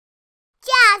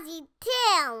Jazzy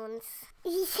Toons.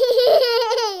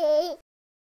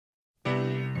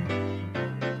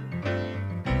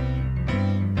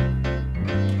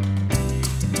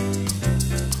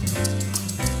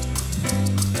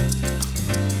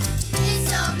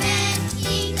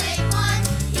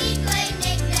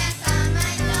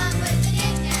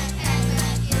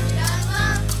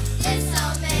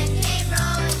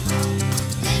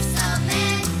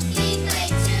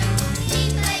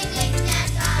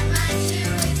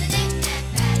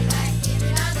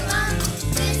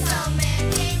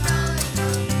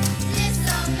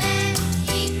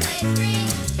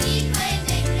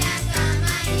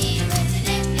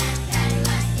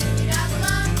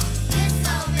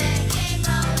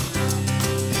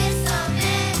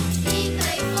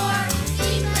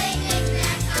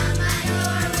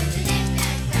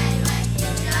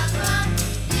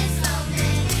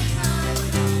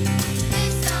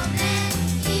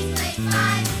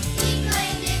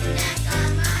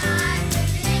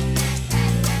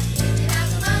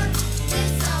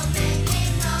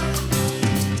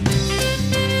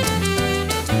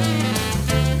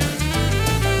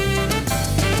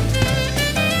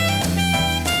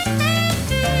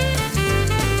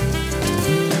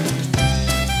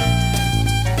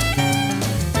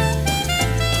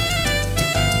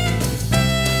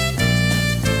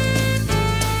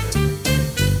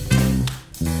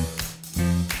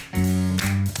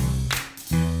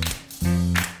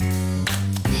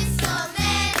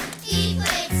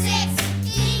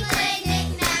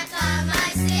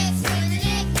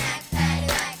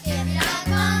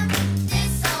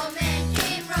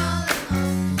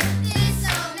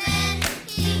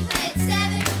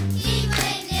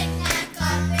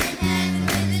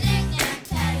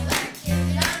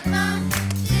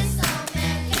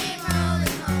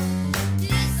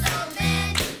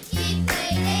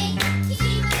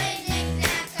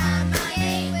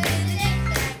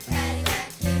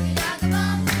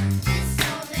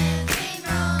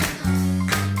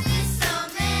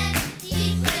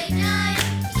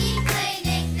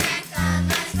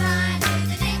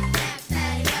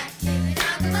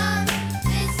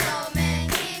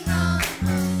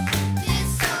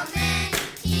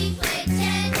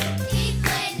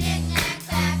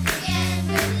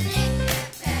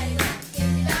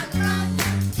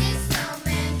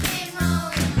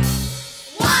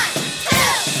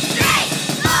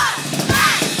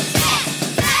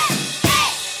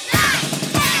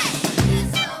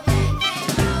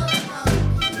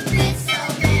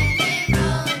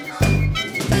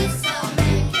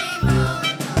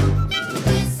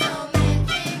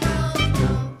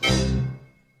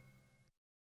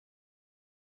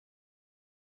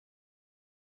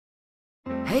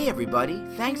 Hey everybody,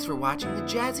 thanks for watching the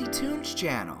Jazzy Toons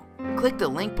channel. Click the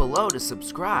link below to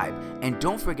subscribe and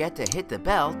don't forget to hit the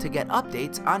bell to get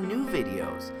updates on new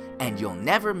videos. And you'll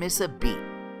never miss a beat.